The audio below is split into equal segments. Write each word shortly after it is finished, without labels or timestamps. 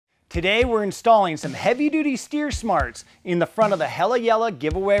Today we're installing some heavy-duty steer smarts in the front of the Hella Yella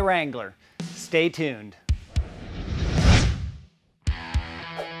Giveaway Wrangler. Stay tuned.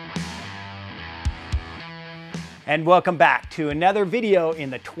 And welcome back to another video in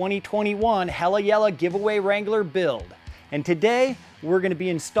the 2021 Hella Yella Giveaway Wrangler build. And today we're going to be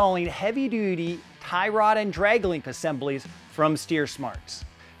installing heavy-duty tie rod and drag link assemblies from Steer Smarts.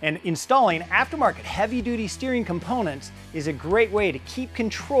 And installing aftermarket heavy-duty steering components is a great way to keep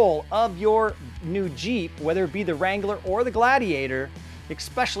control of your new Jeep, whether it be the Wrangler or the Gladiator,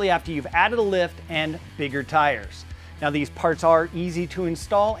 especially after you've added a lift and bigger tires. Now these parts are easy to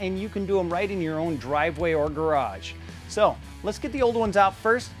install and you can do them right in your own driveway or garage. So let's get the old ones out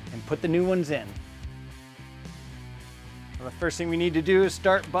first and put the new ones in. Well, the first thing we need to do is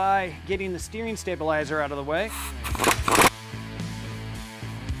start by getting the steering stabilizer out of the way.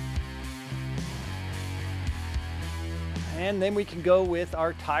 And then we can go with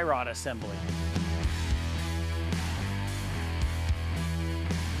our tie rod assembly.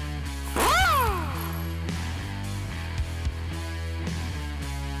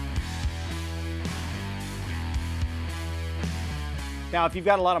 Now, if you've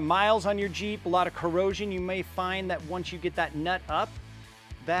got a lot of miles on your Jeep, a lot of corrosion, you may find that once you get that nut up,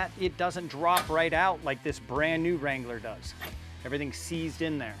 that it doesn't drop right out like this brand new Wrangler does. Everything's seized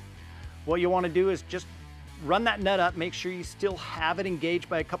in there. What you want to do is just run that nut up, make sure you still have it engaged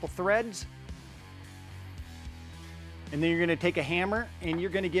by a couple threads. And then you're going to take a hammer and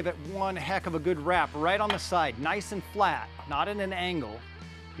you're going to give it one heck of a good wrap right on the side, nice and flat, not at an angle.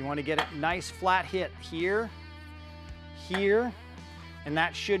 You want to get it nice flat hit here, here, and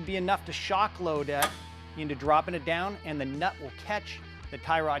that should be enough to shock load it into dropping it down, and the nut will catch the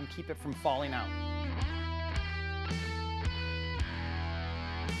tie rod and keep it from falling out.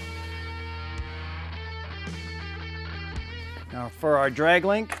 Now for our drag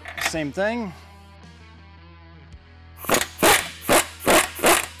link, same thing.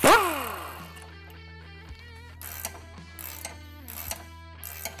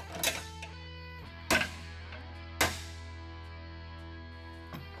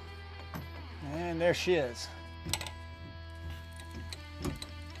 And there she is.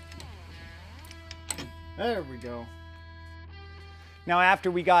 There we go. Now, after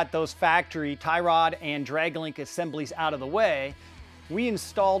we got those factory tie rod and drag link assemblies out of the way, we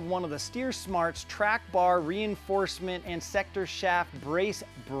installed one of the Steer Smarts track bar reinforcement and sector shaft brace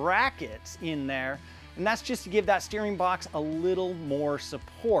brackets in there. And that's just to give that steering box a little more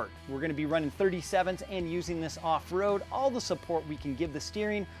support. We're going to be running 37s and using this off-road. All the support we can give the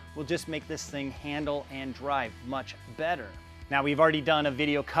steering will just make this thing handle and drive much better. Now, we've already done a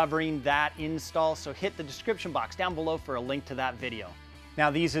video covering that install, so hit the description box down below for a link to that video.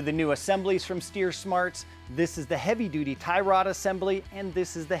 Now, these are the new assemblies from Steer Smarts. This is the heavy-duty tie rod assembly, and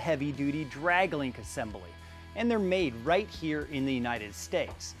this is the heavy-duty drag link assembly. And they're made right here in the United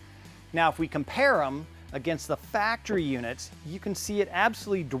States. Now, if we compare them against the factory units, you can see it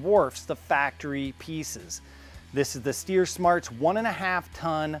absolutely dwarfs the factory pieces. This is the Steer Smarts 1.5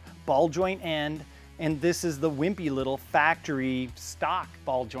 ton ball joint end, and this is the wimpy little factory stock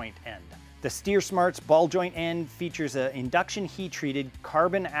ball joint end. The Steer Smarts ball joint end features an induction heat treated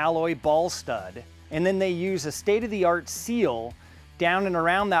carbon alloy ball stud, and then they use a state-of-the-art seal down and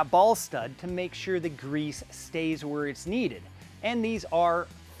around that ball stud to make sure the grease stays where it's needed. And these are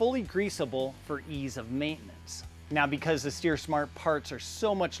fully greasable for ease of maintenance. Now, because the Steer Smart parts are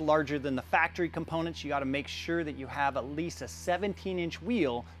so much larger than the factory components, you got to make sure that you have at least a 17-inch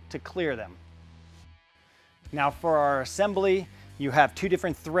wheel to clear them. Now for our assembly, you have two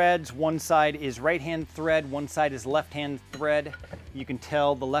different threads. One side is right-hand thread, one side is left-hand thread. You can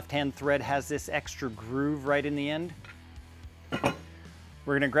tell the left-hand thread has this extra groove right in the end. We're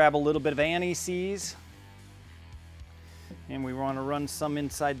going to grab a little bit of anti-seize, and we want to run some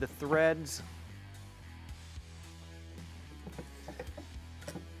inside the threads.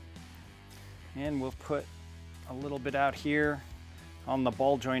 And we'll put a little bit out here on the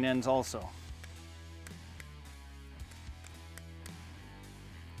ball joint ends also.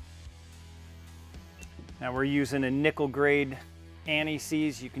 Now we're using a nickel grade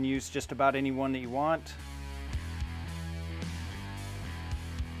anti-seize. You can use just about any one that you want.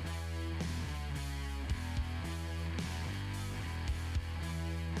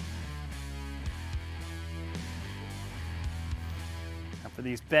 Now for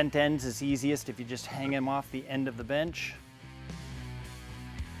these bent ends, it's easiest if you just hang them off the end of the bench.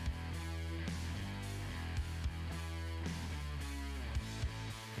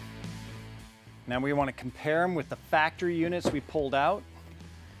 Now we want to compare them with the factory units we pulled out.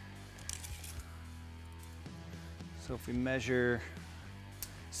 So if we measure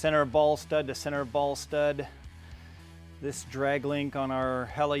center of ball stud to center of ball stud. This drag link on our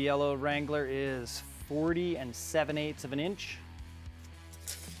Hella Yellow Wrangler is 40 7/8 of an inch.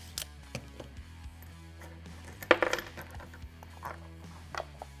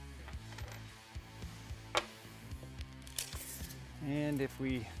 And if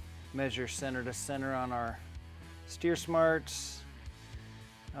we measure center to center on our steer smarts,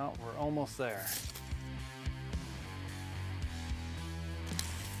 oh, we're almost there.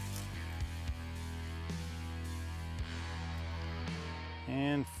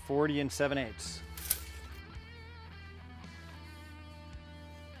 And 40 7/8.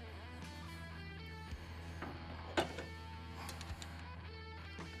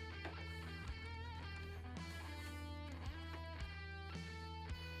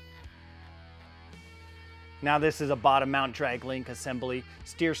 Now this is a bottom mount drag link assembly.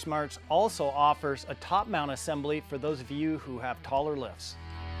 Steer Smarts also offers a top mount assembly for those of you who have taller lifts.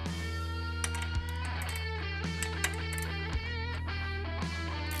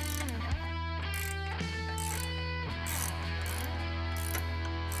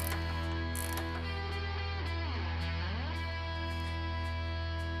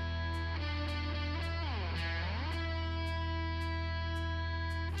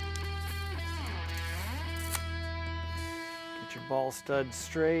 Your ball stud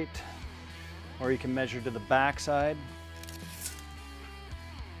straight, or you can measure to the back side.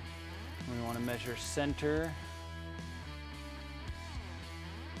 We want to measure center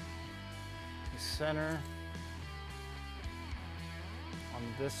to center. On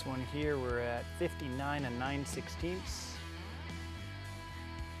this one here, we're at 59 9/16.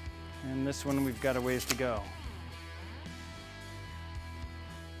 And this one, we've got a ways to go.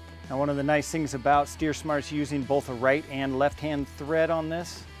 Now, one of the nice things about Steer Smarts using both a right and left hand thread on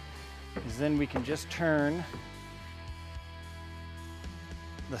this is then we can just turn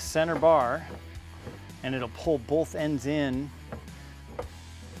the center bar and it'll pull both ends in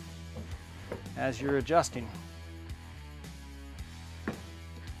as you're adjusting. Let's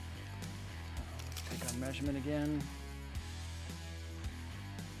take our measurement again.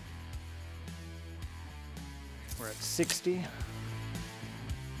 We're at 60.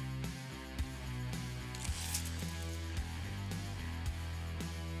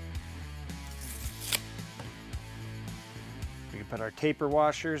 We can put our taper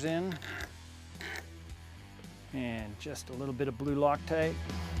washers in and just a little bit of blue Loctite.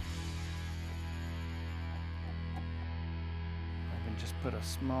 I can just put a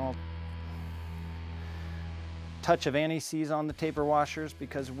small touch of anti-seize on the taper washers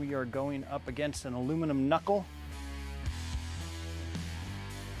because we are going up against an aluminum knuckle.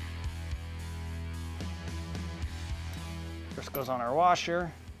 First goes on our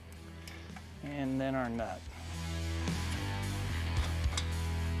washer and then our nut.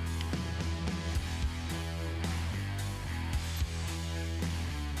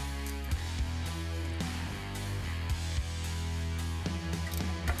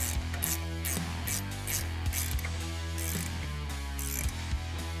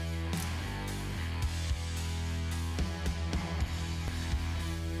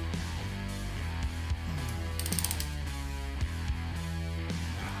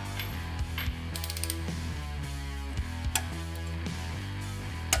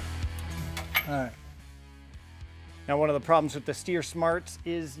 All right. Now, one of the problems with the Steer Smarts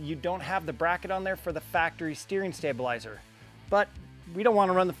is you don't have the bracket on there for the factory steering stabilizer. But we don't want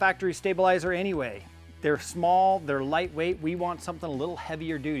to run the factory stabilizer anyway. They're small, they're lightweight. We want something a little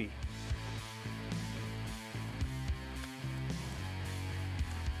heavier duty.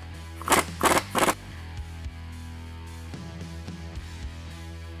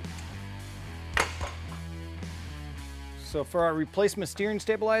 So for our replacement steering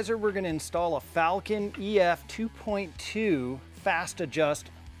stabilizer, we're going to install a Falcon EF 2.2 Fast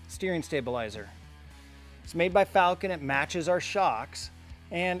Adjust steering stabilizer. It's made by Falcon, it matches our shocks,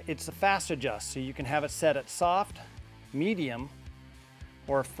 and it's a fast adjust, so you can have it set at soft, medium,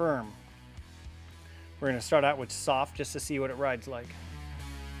 or firm. We're going to start out with soft just to see what it rides like.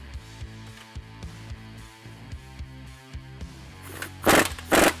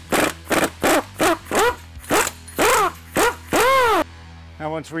 Now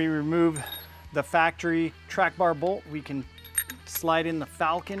once we remove the factory track bar bolt, we can slide in the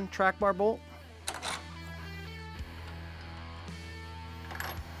Falcon track bar bolt.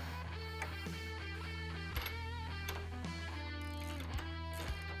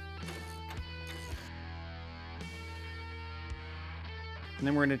 And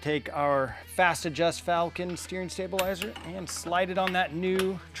then we're going to take our Fast Adjust Falcon steering stabilizer and slide it on that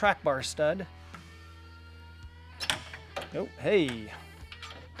new track bar stud. Oh, hey.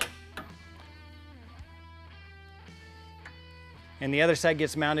 And the other side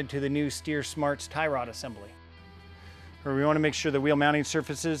gets mounted to the new Steer Smarts tie rod assembly. Where we want to make sure the wheel mounting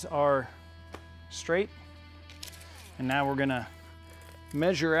surfaces are straight. And now we're gonna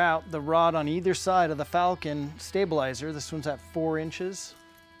measure out the rod on either side of the Falcon stabilizer. This one's at 4 inches.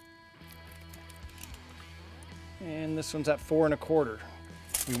 And this one's at 4 1/4.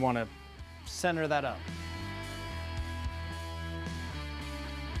 We want to center that up.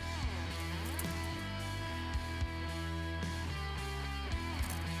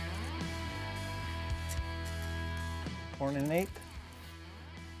 Four and 1/8.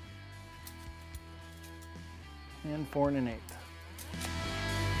 And 4 1/8.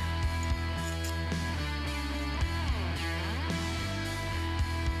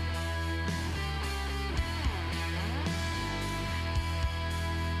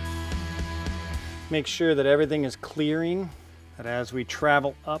 Make sure that everything is clearing, that as we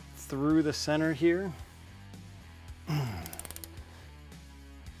travel up through the center here.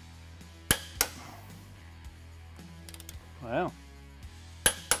 Wow.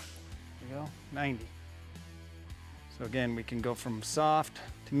 There we go, 90. So again, we can go from soft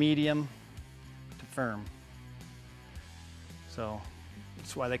to medium to firm. So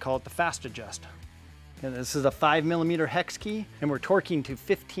that's why they call it the fast adjust. And this is a 5mm hex key, and we're torquing to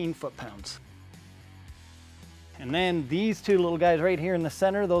 15 foot-pounds. And then these two little guys right here in the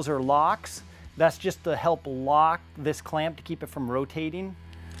center, those are locks. That's just to help lock this clamp to keep it from rotating.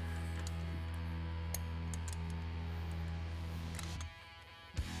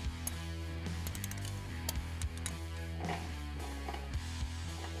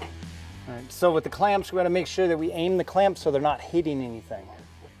 All right, so with the clamps, we gotta make sure that we aim the clamps so they're not hitting anything.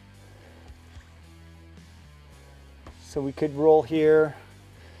 So we could roll here.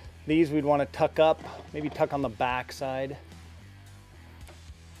 These we'd want to tuck up, maybe tuck on the back side.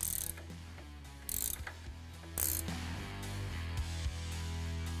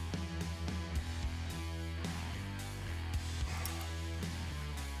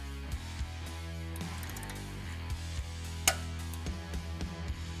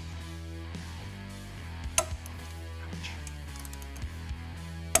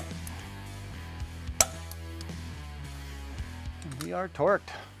 We are torqued.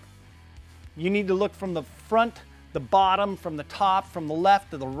 You need to look from the front, the bottom, from the top, from the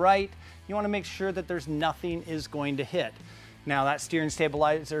left to the right. You want to make sure that there's nothing is going to hit. Now that steering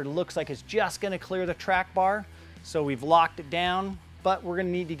stabilizer looks like it's just going to clear the track bar, so we've locked it down, but we're going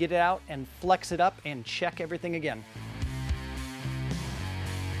to need to get it out and flex it up and check everything again.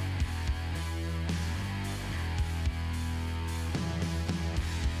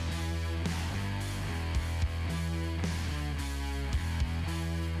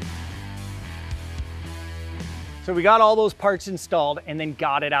 So we got all those parts installed and then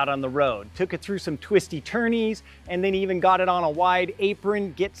got it out on the road. Took it through some twisty turnies and then even got it on a wide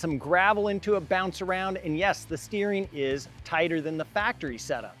apron, get some gravel into it, bounce around, and yes, the steering is tighter than the factory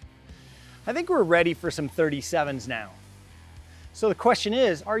setup. I think we're ready for some 37s now. So the question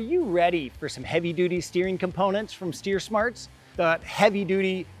is, are you ready for some heavy duty steering components from Steer Smarts? The heavy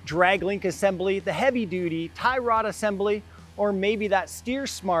duty drag link assembly, the heavy duty tie rod assembly, or maybe that Steer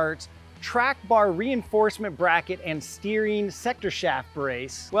Smarts track bar reinforcement bracket and steering sector shaft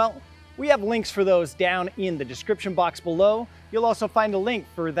brace? Well, we have links for those down in the description box below. You'll also find a link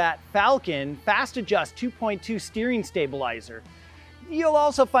for that Falcon Fast Adjust 2.2 steering stabilizer. You'll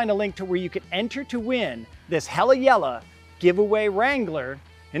also find a link to where you can enter to win this Hella Yella Giveaway Wrangler,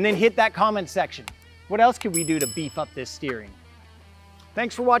 and then hit that comment section. What else can we do to beef up this steering?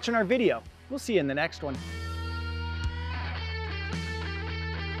 Thanks for watching our video. We'll see you in the next one.